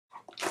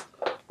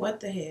What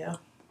the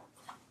hell?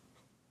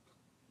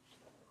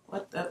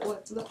 What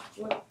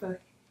the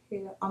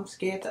hell? I'm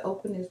scared to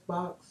open this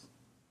box.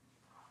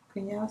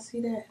 Can y'all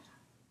see that?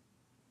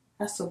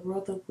 That's a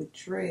brother with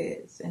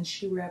dreads, and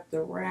she wrapped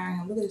around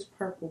him. Look at this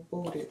purple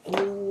booty.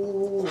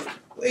 Ooh,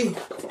 wait.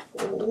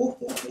 Ooh,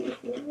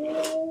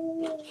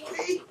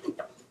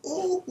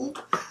 ooh,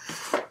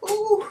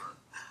 ooh.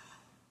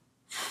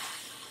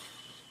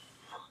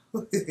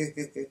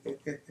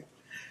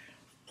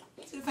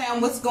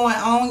 Fam, what's going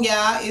on,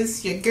 y'all?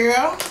 It's your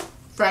girl,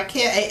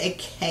 Raquel,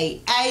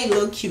 aka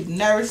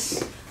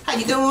Lilcutenurse. How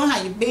you doing?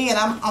 How you been?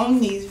 I'm on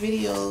these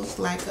videos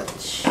like a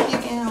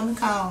chicken on the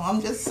cone.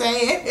 I'm just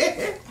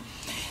saying.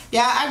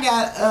 Yeah, I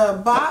got a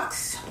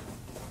box.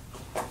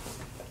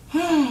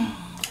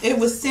 It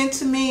was sent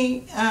to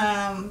me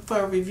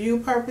for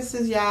review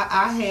purposes, y'all.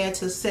 I had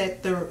to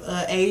set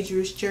the age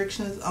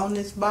restrictions on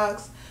this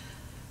box.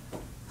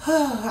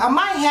 I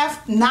might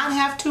not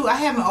have to. I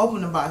haven't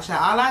opened the box, y'all.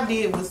 All I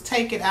did was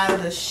take it out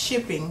of the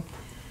shipping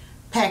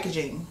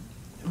packaging.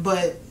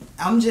 But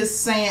I'm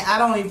just saying, I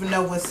don't even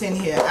know what's in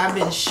here. I've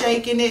been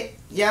shaking it.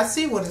 Y'all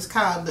see what it's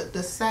called?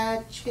 The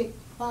side chick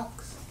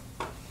box.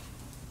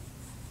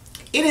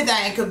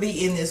 Anything could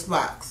be in this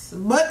box.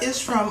 But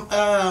it's from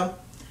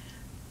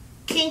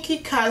Kinky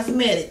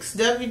Cosmetics.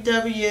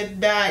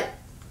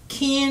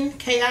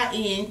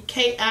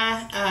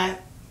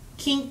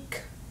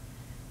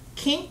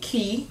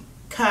 Kinky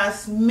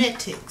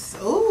Cosmetics.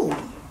 Ooh,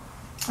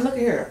 look at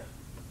here.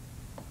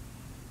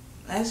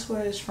 That's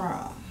where it's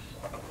from.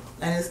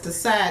 And it's the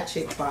side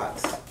chick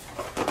box.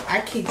 I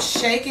keep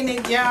shaking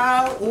it,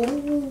 y'all.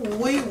 Ooh,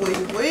 wee.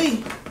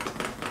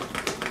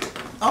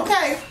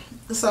 Okay,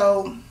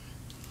 so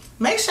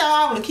make sure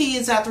all the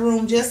kids out the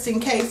room just in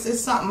case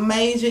there's something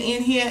major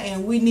in here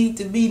and we need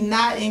to be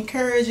not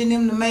encouraging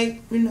them to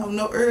make, you know,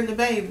 no early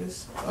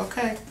babies.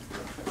 Okay.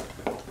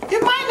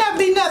 It might not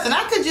be nothing.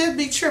 I could just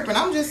be tripping.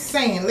 I'm just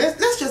saying.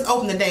 Let's just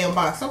open the damn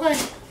box, okay?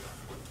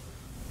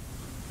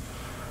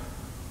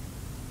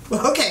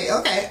 Okay.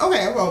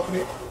 I'm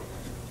opening it.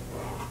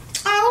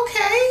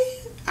 Okay.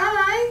 All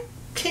right.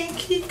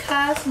 Kinky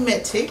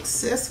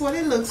Cosmetics. That's what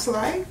it looks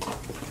like.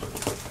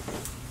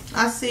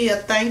 I see a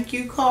thank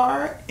you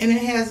card and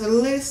it has a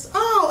list.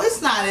 Oh,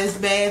 it's not as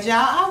bad, y'all.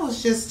 I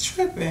was just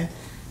tripping.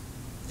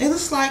 It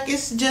looks like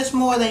it's just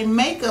more their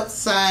makeup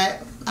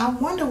side. I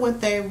wonder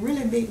what their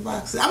really big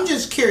box is. I'm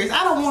just curious.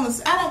 I don't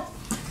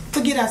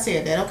forget I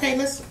said that. Okay,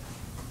 let's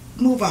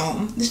move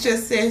on. This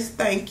just says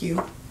thank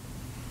you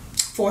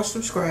for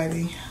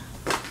subscribing.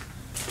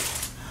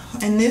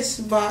 And this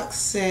box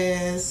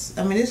says,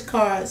 this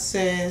card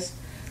says,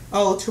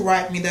 oh, to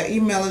write me the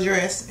email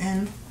address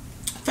and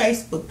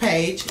Facebook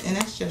page. And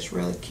that's just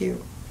really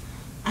cute.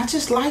 I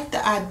just like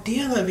the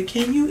idea of it.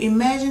 Can you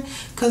imagine?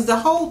 Because the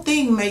whole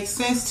thing makes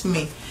sense to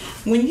me.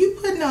 When you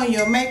putting on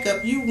your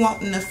makeup, you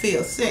wanting to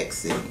feel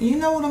sexy. You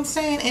know what I'm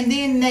saying? And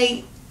then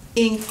they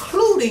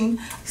including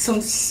some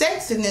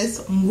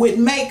sexiness with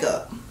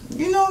makeup.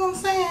 You know what I'm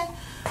saying?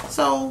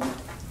 So,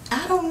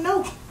 I don't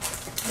know.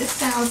 It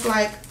sounds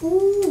like,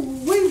 ooh,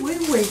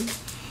 wee.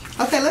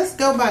 Okay, let's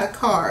go by the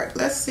card.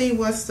 Let's see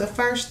what's the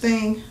first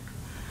thing.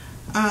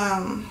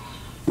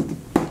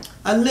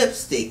 A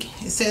lipstick.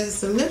 It says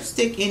it's a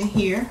lipstick in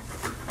here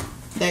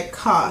that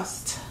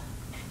cost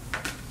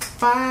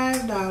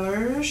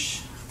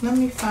 $5. Let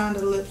me find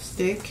a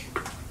lipstick.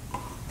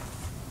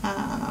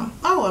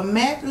 Oh, a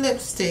matte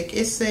lipstick.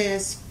 It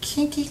says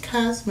Kinky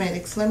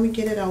Cosmetics. Let me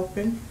get it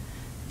open.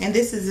 And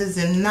this is a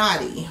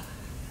Zenati.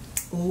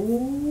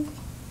 Ooh.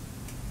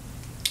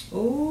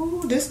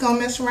 Ooh, this gonna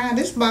mess around.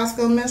 This box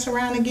gonna mess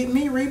around and get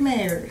me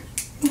remarried.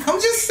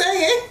 I'm just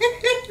saying.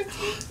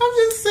 I'm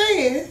just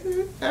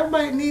saying. I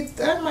might need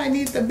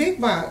the big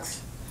box.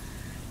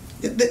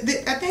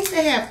 I think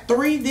they have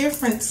 3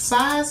 different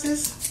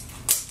sizes.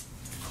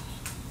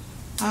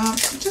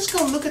 Just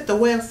go look at the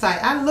website.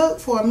 I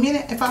looked for a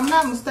minute. If I'm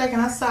not mistaken,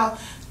 I saw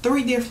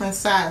 3 different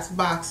size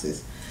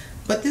boxes.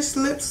 But this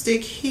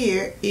lipstick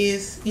here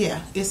is,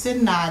 yeah, it's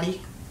in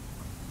Naughty.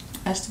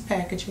 That's the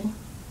packaging.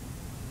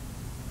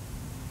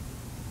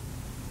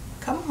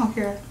 Come on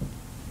here.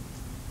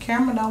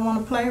 Camera don't want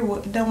to play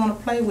with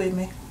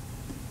me.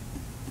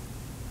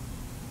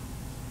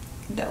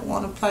 Don't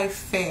want to play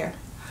fair.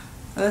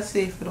 Let's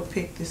see if it'll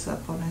pick this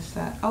up on this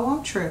side. Oh,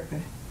 I'm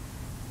tripping.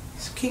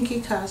 It's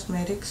Kinky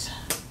Cosmetics.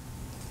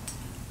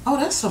 Oh,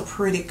 that's a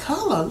pretty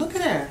color. Look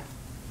at that.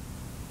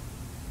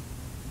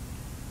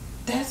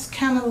 That's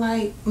kind of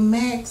like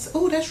MAC's.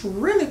 Oh, that's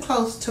really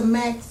close to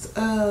MAC's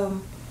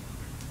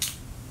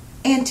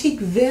Antique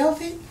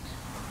Velvet.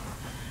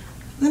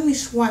 Let me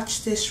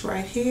swatch this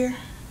right here.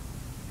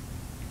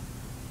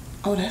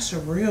 Oh, that's a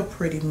real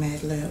pretty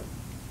matte lip.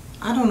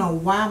 I don't know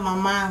why my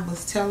mind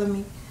was telling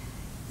me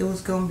it was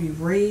going to be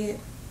red,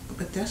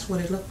 but that's what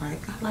it looked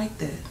like. I like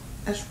that.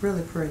 That's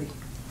really pretty.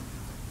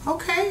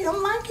 Okay,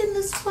 I'm liking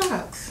this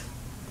box.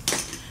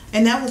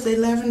 And that was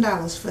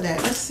 $11 for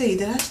that. Let's see,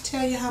 did I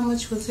tell you how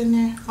much was in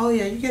there? Oh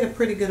yeah, you get a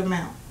pretty good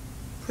amount.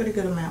 Pretty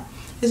good amount.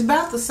 It's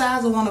about the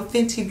size of one of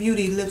Fenty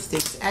Beauty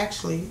lipsticks,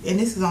 actually. And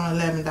this is on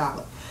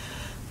 $11.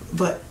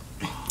 But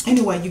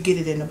anyway, you get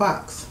it in the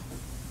box.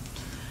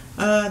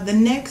 The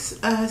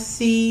next I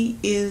see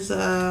is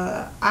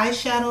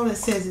eyeshadow that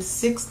says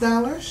it's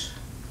 $6.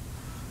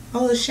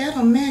 Oh, the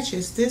shadow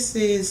matches. This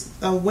is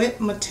a wet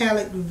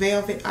metallic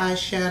velvet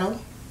eyeshadow.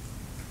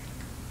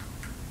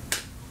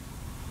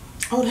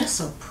 Oh, that's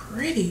a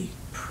pretty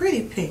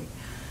pink.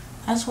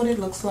 That's what it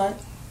looks like.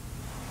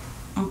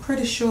 I'm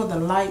pretty sure the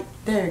light,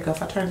 there you go.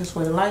 If I turn this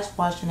way, the light's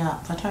washing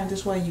out. If I turn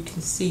this way, you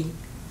can see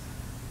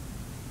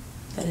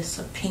that it's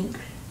a pink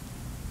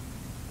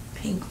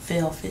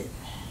velvet.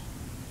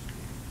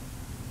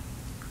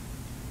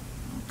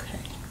 Okay.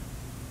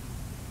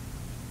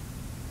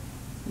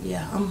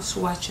 Yeah, I'm gonna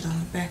swatch it on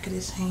the back of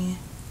this hand.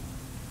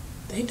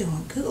 They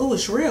doing good. Oh,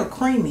 it's real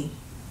creamy.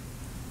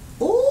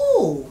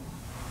 Ooh.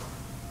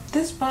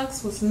 This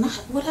box was not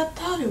what I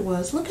thought it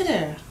was. Look at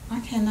there.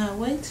 I cannot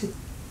wait to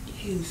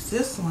use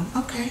this one.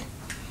 Okay.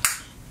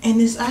 And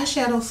this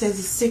eyeshadow says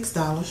it's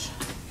 $6.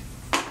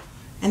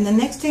 And the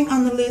next thing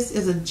on the list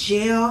is a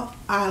gel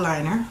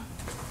eyeliner.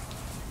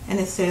 And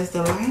it says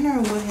the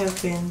liner would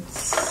have been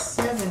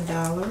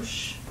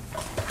 $7.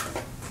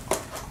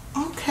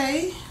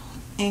 Okay.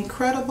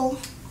 Incredible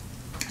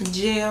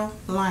gel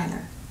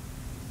liner.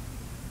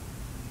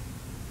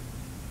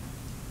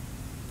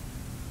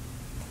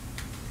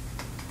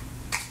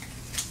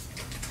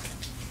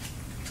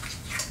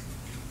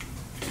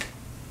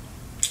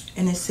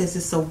 And it says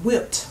it's a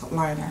whipped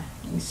liner.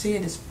 You see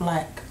it is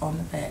black on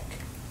the back.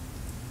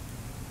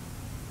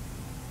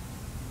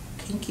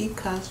 Kinky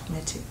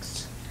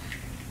Cosmetics.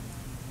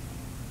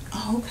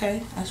 Oh,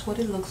 okay. That's what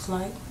it looks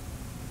like.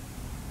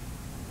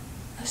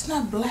 It's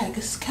not black.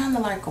 It's kind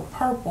of like a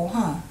purple,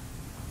 huh?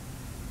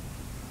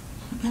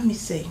 Let me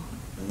see.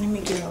 Let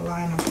me get a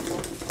liner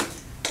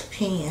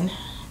pen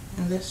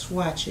and let's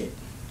swatch it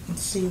and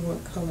see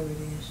what color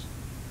it is.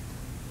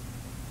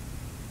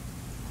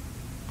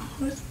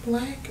 It's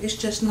black. It's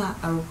just not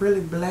a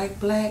really black,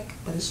 but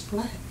it's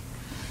black.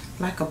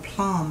 Like a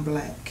plum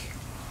black.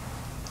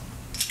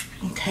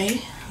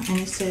 Okay. And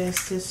it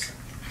says this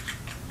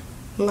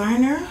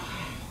liner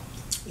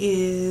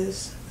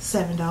is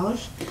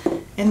 $7.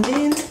 And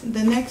then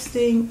the next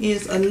thing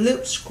is a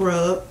lip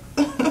scrub.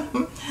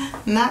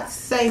 Not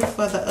safe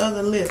for the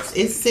other lips.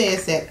 It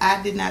says that.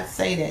 I did not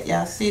say that.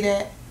 Y'all see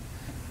that?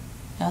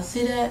 Y'all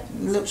see that?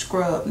 Lip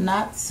scrub,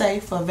 not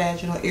safe for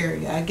vaginal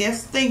area. I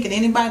guess thinking,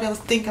 anybody that was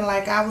thinking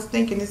like I was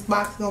thinking this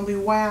box is going to be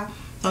wild,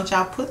 don't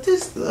y'all put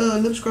this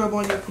lip scrub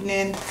on your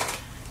banana.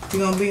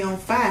 You're going to be on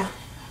fire.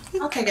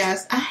 Okay,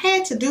 guys, I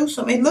had to do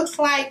something. It looks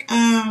like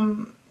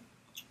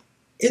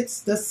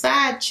it's the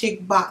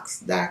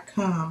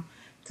sidechickbox.com,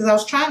 because I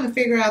was trying to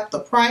figure out the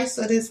price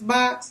of this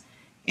box,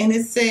 and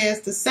it says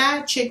the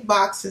side chick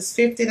box is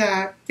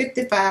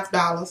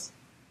 $55.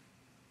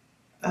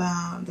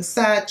 The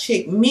side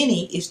chick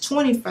mini is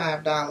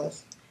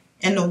 $25,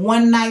 and the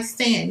one night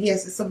stand,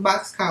 yes, it's a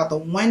box called the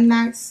one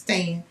night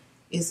stand,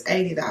 is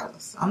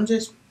 $80. I'm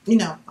just, you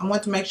know, I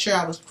want to make sure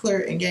I was clear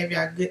and gave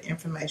y'all good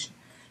information.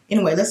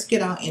 Anyway, let's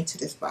get on into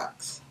this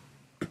box.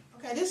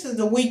 Okay, this is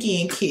the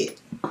weekend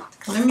kit.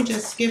 Let me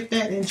just skip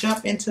that and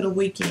jump into the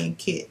weekend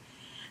kit.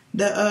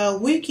 The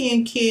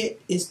weekend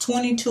kit is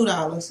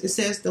 $22. It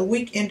says the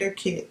weekender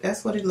kit.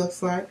 That's what it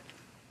looks like.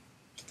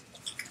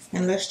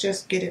 And let's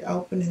just get it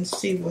open and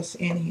see what's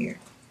in here.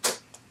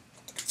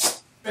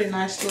 Pretty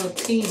nice little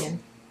pen.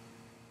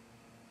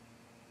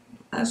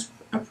 That's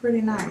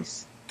pretty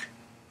nice.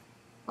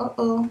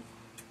 Uh-oh.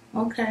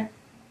 Okay.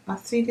 I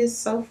see this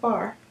so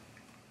far.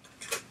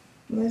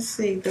 Let's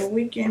see. The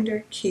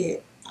weekender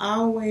kit.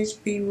 Always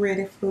be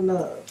ready for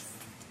love.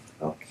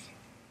 Okay.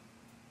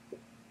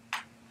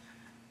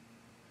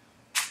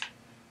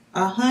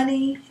 A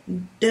honey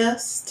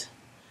dust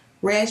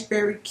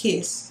raspberry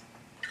kiss.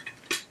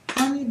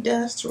 Honey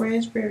dust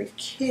raspberry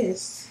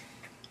kiss.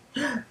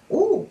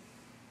 Ooh.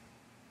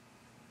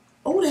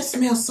 Oh, that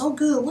smells so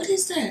good. What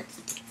is that?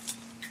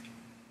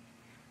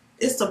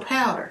 It's a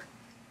powder.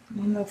 I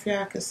don't know if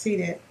y'all can see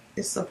that.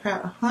 It's a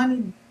powder.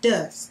 Honey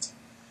dust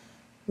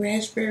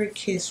raspberry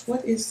kiss.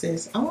 What is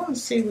this? I want to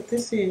see what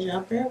this is.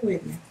 Y'all bear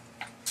with me.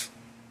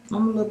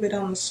 I'm a little bit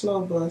on the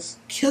slow bus.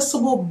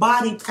 Kissable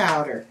body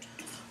powder.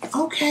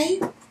 Okay.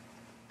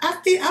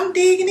 I'm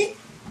digging it.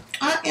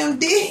 I am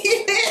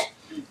digging it.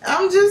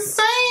 I'm just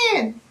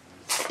saying.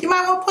 You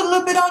might want to put a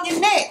little bit on your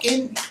neck.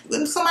 And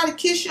when somebody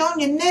kiss you on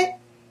your neck,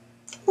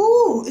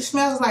 ooh, it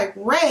smells like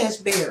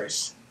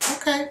raspberries.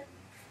 Okay.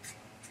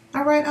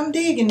 All right, I'm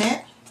digging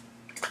that.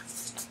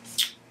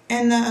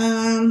 And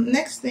the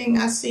next thing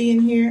I see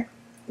in here,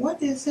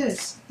 what is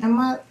this? Am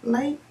I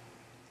late?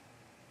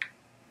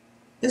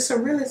 It's a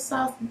really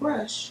soft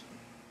brush.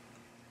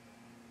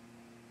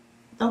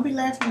 Don't be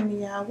laughing at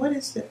me, y'all. What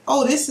is it?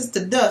 Oh, this is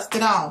to dust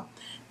it on.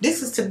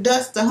 This is to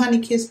dust the honey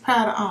kiss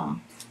powder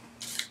on.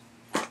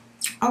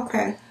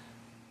 Okay.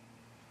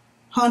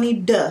 Honey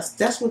dust.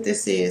 That's what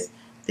this is.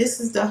 This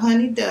is the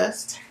honey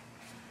dust.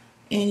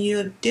 And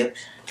you dip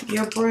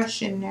your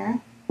brush in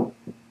there.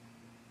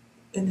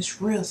 And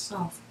it's real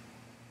soft.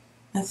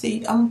 And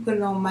see, I'm going to put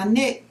it on my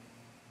neck.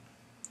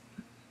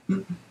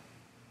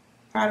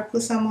 Probably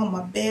put some on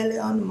my belly,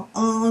 under my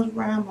arms,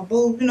 around my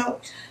boobs, you know,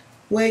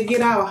 where it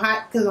get all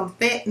hot because I'm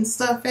fat and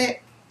stuff at.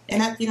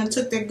 And after you done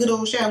took that good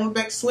old shower, went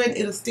back to sweating,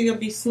 it'll still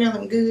be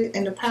smelling good.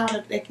 And the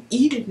powder, they can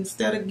eat it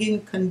instead of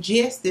getting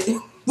congested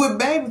with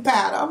baby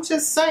powder. I'm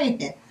just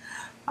saying.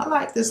 I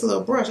like this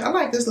little brush. I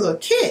like this little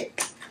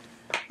kit.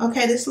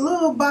 Okay, this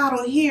little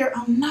bottle here,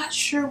 I'm not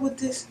sure what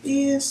this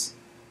is.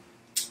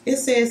 It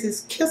says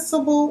it's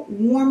Kissable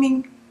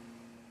Warming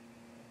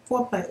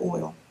Foreplay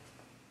Oil.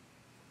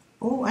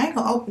 Oh, I ain't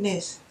gonna open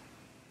this.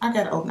 I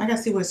gotta open. I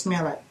gotta see what it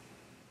smells like.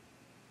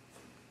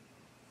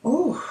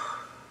 Oh.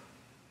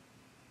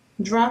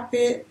 Drop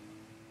it.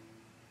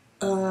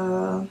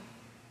 Drop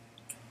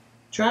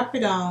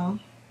it on.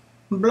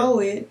 Blow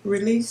it. It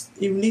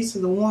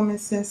releases a warming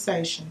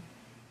sensation.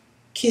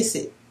 Kiss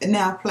it. And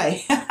now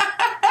play.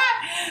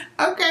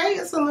 Okay,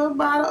 it's a little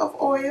bottle of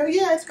oil.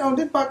 Yeah, this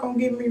part gonna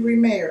get me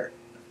remarried.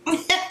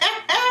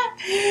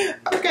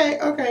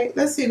 Okay.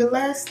 Let's see the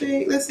last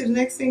thing. Let's see the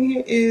next thing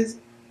here is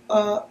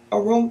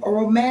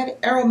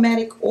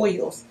aromatic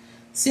oils.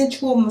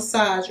 Sensual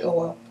massage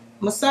oil.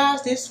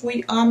 Massage this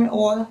sweet almond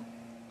oil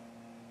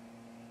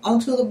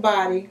onto the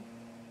body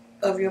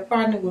of your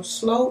partner with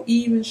slow,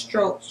 even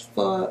strokes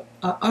for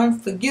an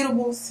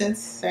unforgettable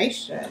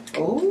sensation.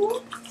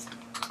 Ooh.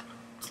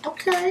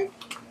 Okay.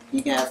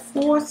 You got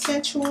 4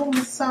 sensual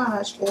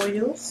massage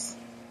oils.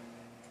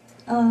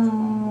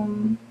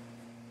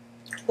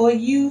 Or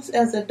use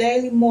as a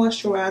daily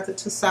moisturizer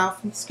to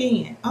soften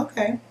skin.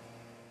 Okay.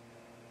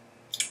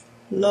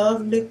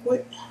 Love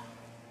liquid.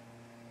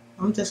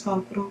 I'm just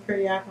going to put them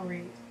pretty I can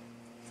read.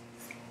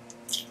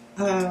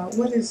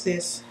 What is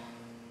this?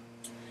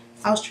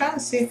 I was trying to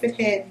see if it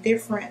had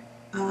different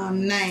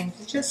names.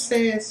 It just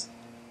says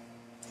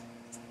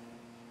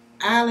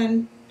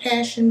Island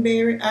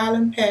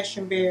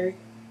Passionberry,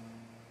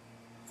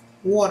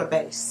 water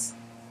base.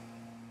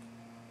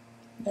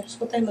 That's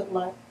what they look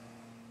like.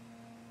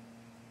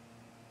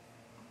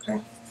 Okay.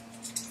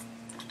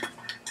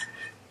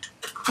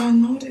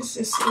 And notice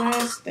this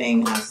last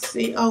thing I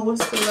see. Oh,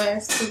 what's the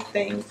last 2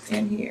 things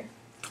in here?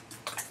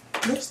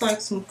 Looks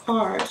like some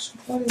cards.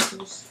 What is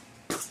this?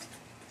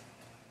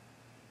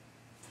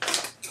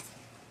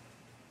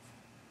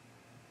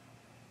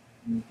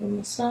 The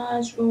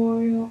massage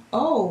oil.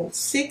 Oh,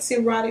 6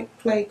 erotic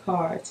play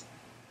cards.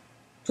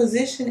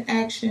 Position,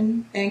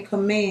 action, and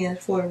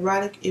commands for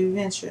erotic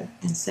adventure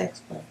and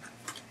sex play.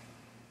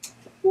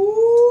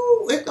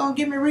 Ooh, it's gonna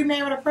get me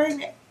remarried or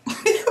pregnant.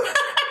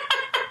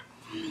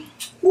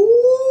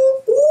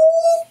 Ooh,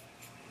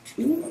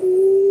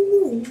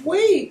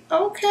 wait,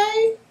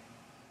 okay.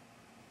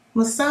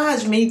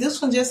 Massage me.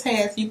 This one just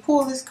has, you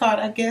pull this card,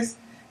 I guess,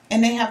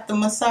 and they have to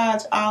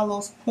massage all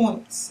those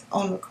points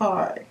on the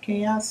card. Can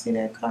y'all see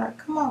that card?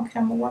 Come on,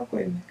 camera, work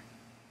with me.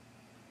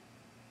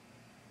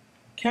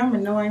 Camera,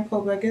 no, I ain't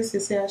supposed, but I guess they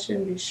say I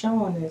shouldn't be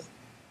showing this.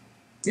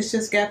 It's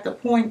just got the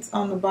points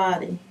on the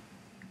body.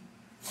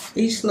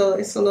 Each little,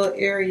 it's a little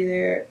area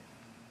there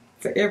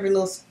for every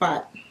little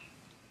spot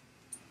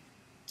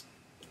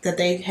that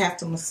they have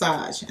to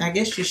massage. And I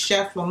guess you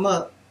shuffle them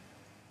up.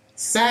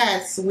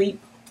 Side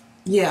sweep.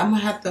 Yeah, I'm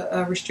gonna have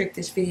to restrict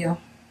this video.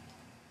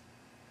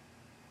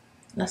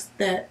 That's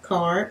that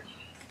card.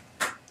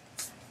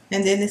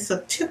 And then it's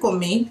a tickle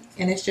me,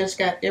 and it's just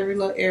got every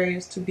little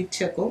areas to be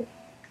tickled.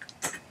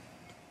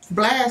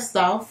 Blast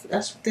off.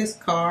 That's this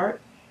card.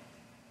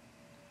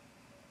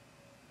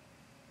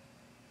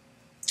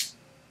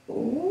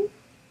 Ooh,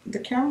 the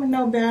camera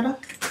know better.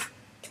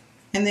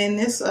 And then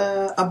this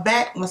a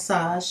back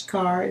massage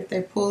card. If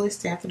they pull this,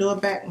 they have to do a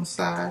back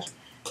massage.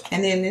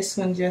 And then this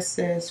one just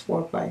says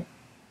foreplay.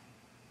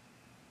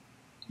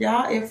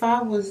 Y'all, if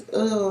I was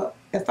a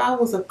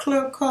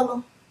clear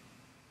color,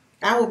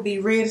 I would be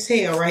red as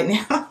hell right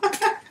now.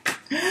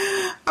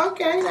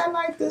 Okay, I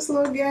like this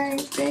little game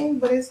thing,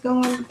 but it's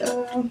going.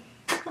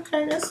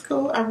 Okay, that's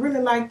cool. I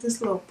really like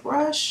this little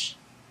brush.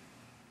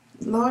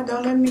 Lord,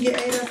 don't let me get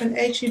ate up in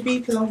HEB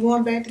because I'm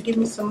going back to get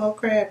me some more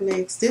crab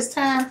legs. This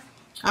time,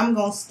 I'm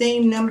going to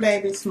steam them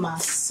babies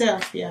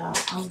myself, y'all.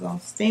 I'm going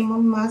to steam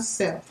them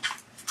myself.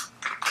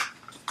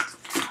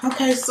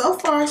 Okay, so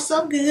far,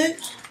 so good.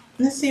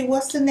 Let's see,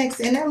 what's the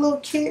next? And that little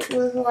kit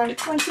was like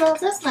 $20.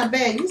 That's not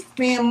bad. You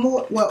spend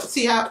more. Well,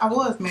 see, I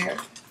was married.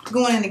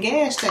 Going in the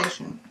gas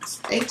station.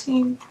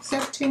 17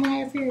 and a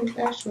half years,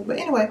 actually. But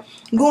anyway,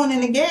 going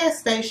in the gas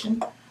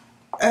station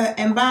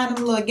and buying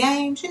them little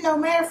games. You know,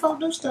 married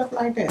folk do stuff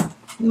like that.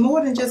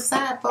 More than just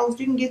side folks.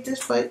 You can get this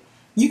for,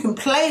 you can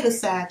play the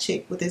side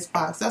chick with this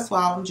box. That's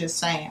why I'm just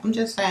saying. I'm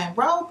just saying,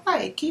 role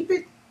play. Keep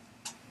it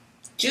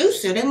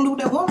juicy. They can do what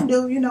they want to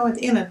do, you know, at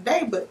the end of the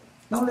day. But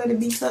don't let it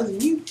be because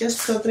of you.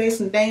 Just because there's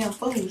some damn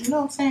fools. You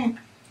know what I'm saying?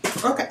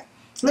 Okay.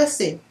 Let's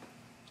see.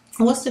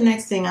 What's the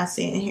next thing I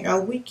see in here?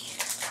 A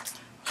weekend.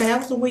 Okay, that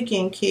was a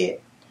weekend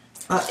kit.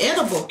 An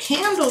edible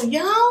candle,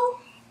 y'all.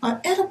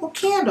 An edible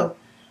candle.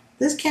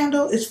 This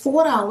candle is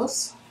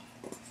 $4.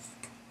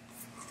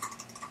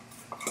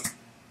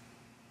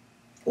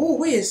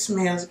 Ooh, it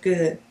smells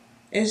good.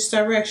 It's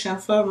direction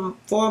for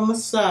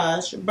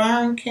massage.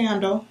 Burn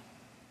candle.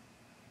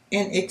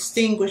 and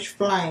extinguish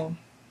flame.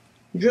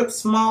 Drip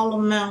small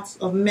amounts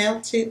of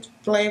melted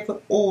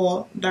flavored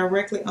oil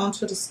directly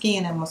onto the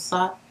skin and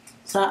massage.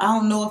 So I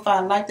don't know if I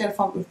like that,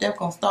 if they're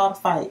going to start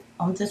a fight.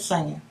 I'm just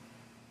saying.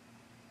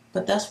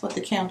 But that's what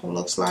the candle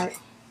looks like.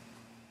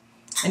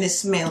 And it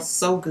smells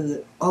so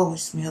good. Oh, it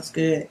smells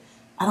good.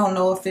 I don't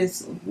know if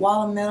it's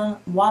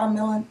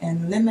watermelon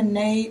and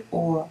lemonade,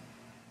 or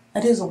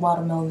it is a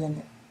watermelon in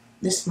it.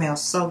 This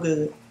smells so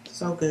good.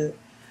 So good.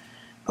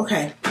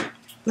 Okay,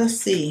 let's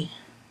see.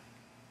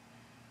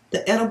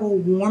 The edible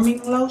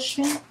warming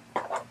lotion.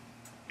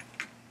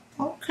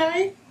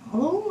 Okay.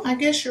 Oh, I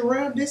guess you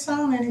rub this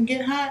on and it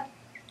get hot.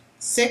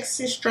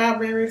 Sexy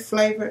strawberry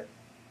flavored.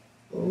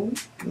 Oh,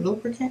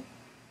 lubricant.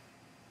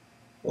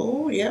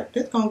 Oh, yep,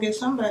 this gonna get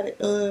somebody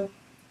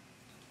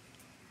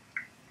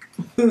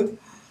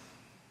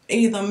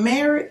either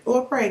married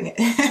or pregnant.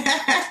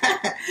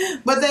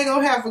 But they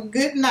gonna have a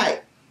good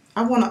night.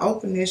 I want to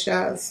open this,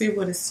 y'all, and see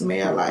what it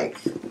smells like.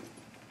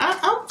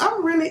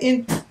 I'm really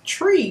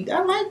intrigued.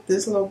 I like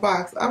this little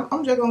box.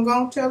 I'm just gonna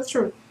go and tell the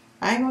truth.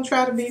 I ain't gonna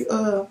try to be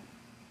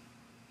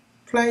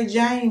play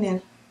Jane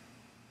and.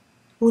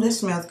 Oh, that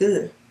smells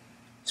good. It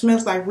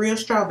smells like real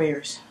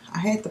strawberries. I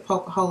had to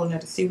poke a hole in there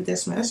to see what that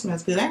smells. That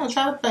smells good. I ain't gonna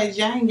try to play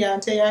Jane, y'all,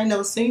 and tell you I ain't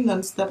never seen none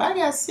of stuff. I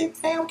got 6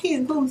 damn kids,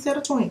 including instead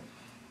of 20.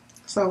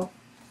 So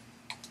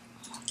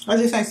I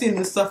just ain't seen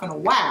this stuff in a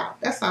while.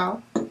 That's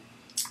all.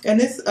 And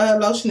this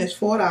lotion is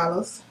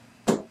 $4.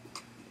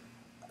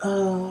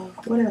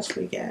 What else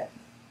we got?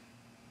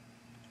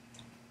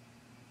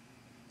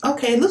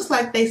 Okay, it looks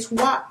like they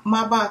swapped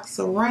my box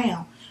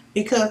around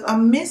because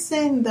I'm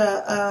missing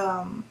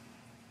the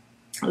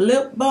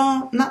lip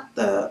balm.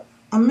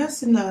 I'm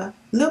missing the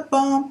lip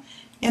balm,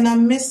 and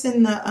I'm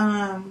missing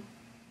the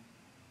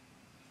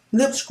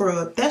lip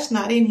scrub. That's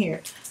not in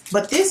here.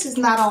 But this is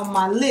not on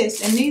my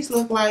list, and these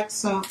look like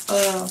some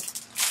I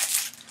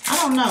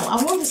don't know.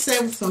 I want to say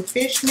it was some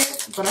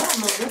fishnet, but I don't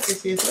know what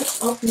this is.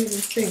 Let's open it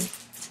and see.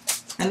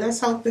 And let's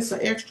hope it's an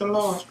extra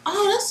large.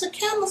 Oh, that's a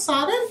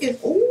camisole. That is,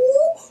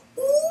 ooh,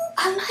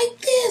 I like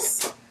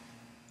this.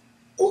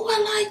 Ooh,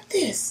 I like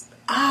this.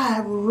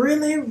 I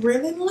really,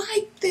 really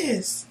like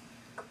this.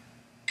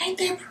 Ain't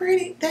that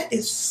pretty? That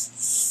is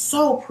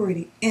so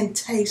pretty and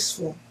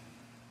tasteful.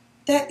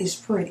 That is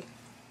pretty.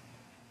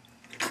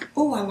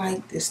 Oh, I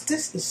like this.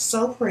 This is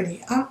so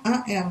pretty.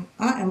 I am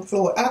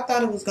floored. I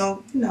thought it was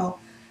gonna,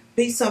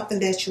 be something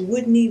that you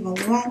wouldn't even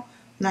want.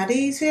 Now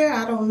these here,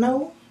 I don't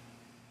know,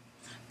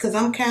 cause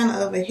I'm kind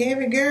of a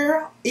heavy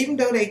girl. Even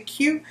though they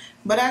cute,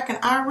 but I can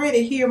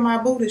already hear my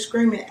booty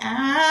screaming,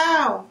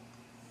 "Ow!"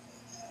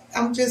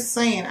 I'm just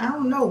saying. I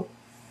don't know.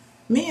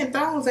 Me and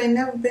thongs ain't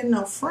never been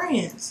no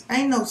friends.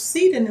 Ain't no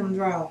seat in them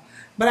drawers.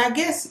 But I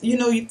guess,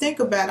 you think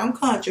about it. I'm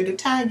country. The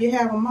time you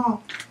have them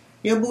on,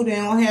 your booty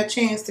ain't gonna have a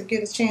chance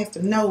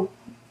to know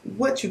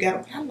what you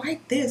got. I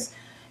like this.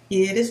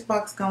 Yeah, this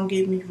box gonna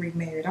get me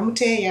remarried. I'm gonna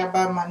tell y'all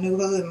about my new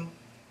husband.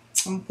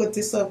 I'm gonna put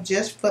this up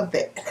just for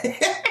that.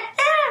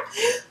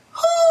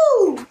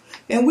 Woo!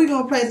 And we're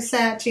gonna play the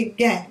side chick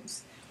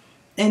games.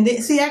 And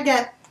then, see, I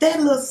got that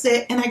little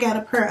set, and I got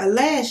a pair of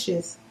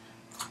lashes.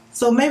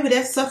 So maybe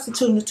that's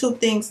substituting the 2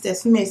 things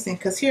that's missing.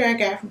 Because here I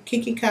got from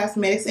Kiki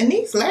Cosmetics. And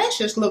these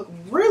lashes look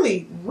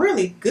really,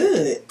 really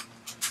good.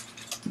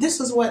 This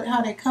is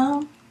how they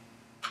come.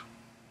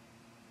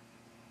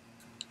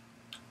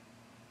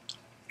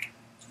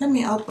 Let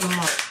me open them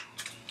up.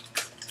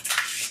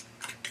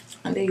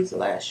 And these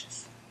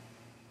lashes.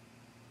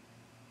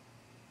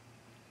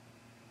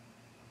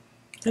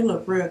 They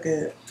look real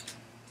good.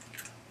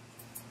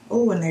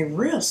 Oh, and they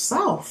real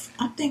soft.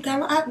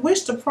 I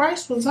wish the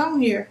price was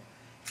on here.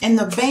 And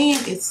the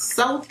band is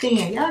so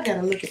thin. Y'all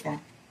gotta look at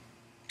that.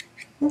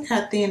 Look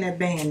how thin that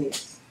band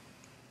is.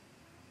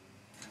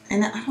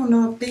 And I don't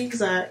know if these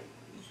are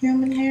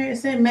human hair. It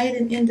said made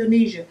in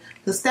Indonesia.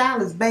 The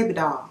style is baby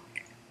doll.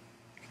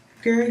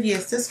 Girl,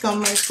 yes, this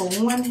gonna make for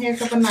one heck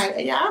of a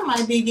night. Yeah, I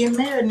might be getting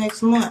married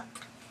next month.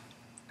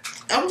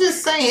 I'm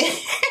just saying.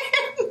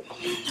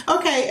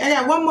 Okay, I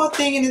got one more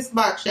thing in this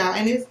box, y'all.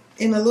 And it's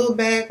in a little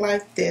bag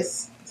like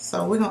this.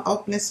 So we're gonna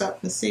open this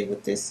up and see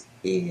what this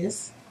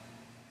is.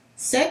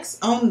 Sex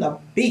on the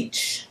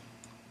Beach.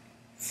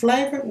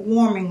 Flavored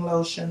warming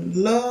lotion.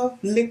 Love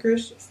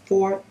liquors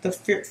for the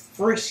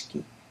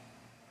frisky.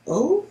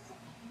 Oh.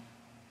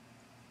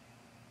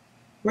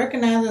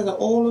 Recognized as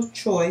the oil of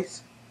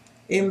choice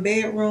in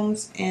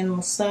bedrooms and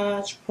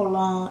massage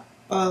parlors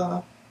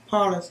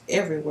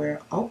everywhere.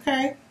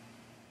 Okay.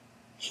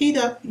 Heat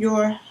up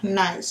your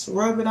nights.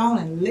 Rub it on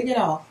and lick it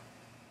off.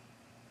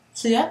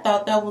 See, I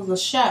thought that was a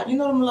shot. You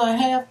know them little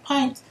half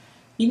pints?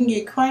 You can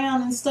get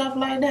Crown and stuff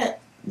like that.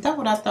 That's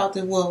what I thought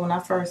it was when I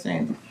first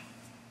seen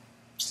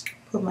it.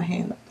 Put my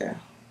hand up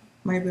there.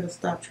 Maybe it'll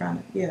stop trying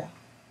to, yeah.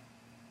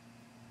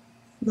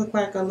 Look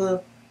like a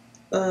little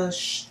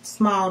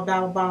small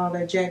dollar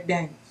bottle of Jack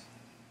Daniels.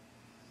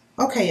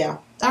 Okay,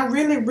 y'all. I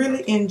really,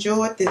 really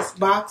enjoyed this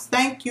box.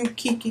 Thank you,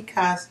 Kiki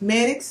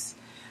Cosmetics.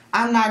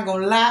 I'm not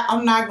going to lie.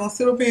 I'm not going to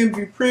sit up here and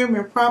be prim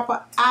and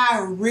proper.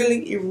 I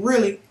really,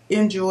 really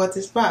enjoyed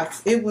this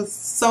box. It was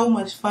so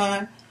much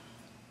fun.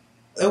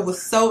 It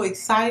was so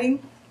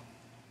exciting.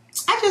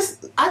 I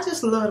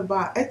just love the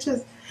box.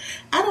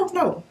 I don't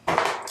know.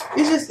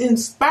 It just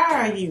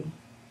inspires you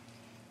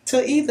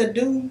to either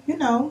do, you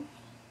know,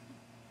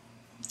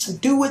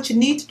 do what you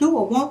need to do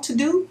or want to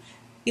do.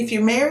 If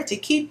you're married, to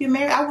keep you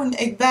married. I wouldn't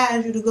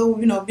advise you to go,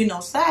 you know, be no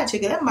side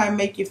chick. That might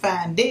make you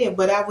find dead.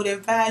 But I would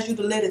advise you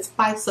to let it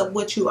spice up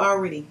what you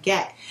already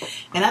got.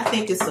 And I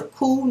think it's a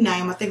cool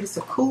name. I think it's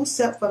a cool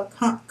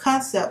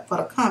concept for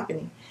the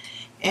company.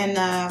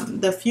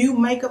 And the few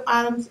makeup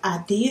items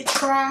I did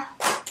try.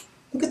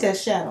 Look at that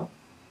shadow.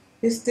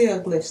 It's still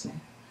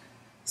glistening.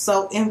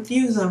 So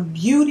infusing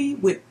beauty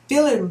with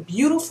feeling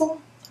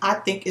beautiful, I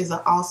think is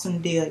an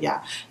awesome deal,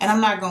 y'all. And I'm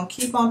not going to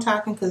keep on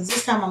talking because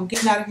this time I'm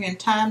getting out of here in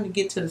time to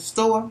get to the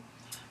store.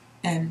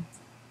 And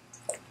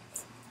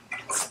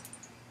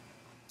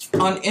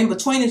in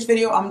between this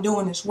video, I'm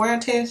doing this wear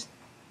test.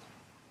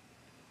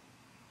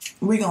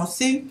 We're going to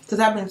see, because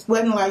I've been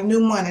sweating like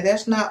new money.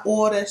 That's not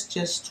oil, that's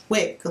just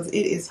sweat because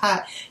it is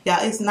hot. Y'all,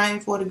 it's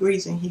 94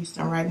 degrees in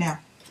Houston right now.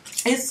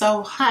 It's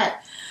so hot.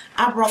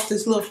 I brought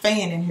this little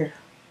fan in here.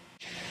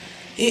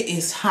 It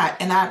is hot,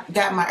 and I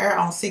got my air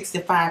on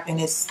 65, and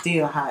it's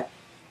still hot.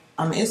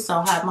 I mean, it's so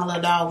hot, my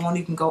little dog won't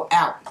even go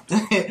out.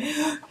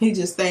 He's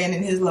just staying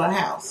in his little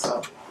house.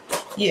 So,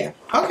 yeah.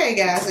 Okay,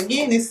 guys.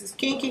 Again, this is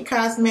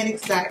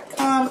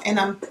kinkicosmetics.com, and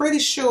I'm pretty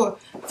sure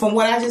from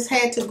what I just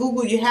had to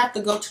Google, you have to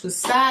go to the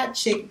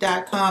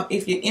sidechick.com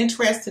if you're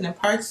interested in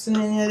purchasing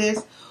any of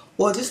this,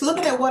 or just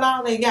looking at what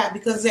all they got,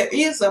 because there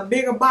is a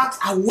bigger box.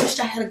 I wish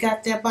I had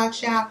got that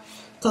box, y'all,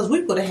 because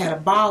we would have had a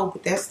ball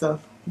with that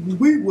stuff.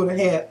 We would have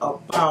had a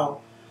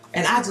ball.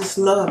 And I just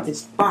love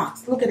this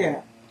box. Look at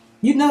that.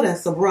 You know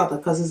that's a brother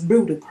because it's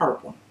booty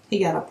purple. He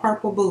got a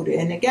purple booty.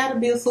 And it got to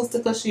be a sister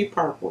because she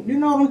purple. You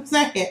know what I'm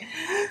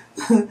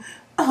saying?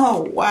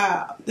 Oh,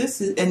 wow. This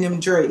is, and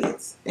them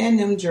dreads. And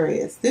them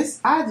dreads.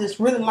 I just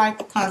really like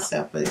the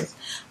concept of this.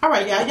 All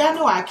right, y'all. Y'all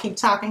know I keep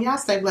talking. Y'all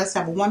stay blessed.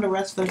 Have a wonderful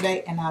rest of the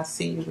day. And I'll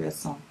see you real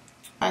soon.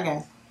 Bye,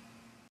 guys.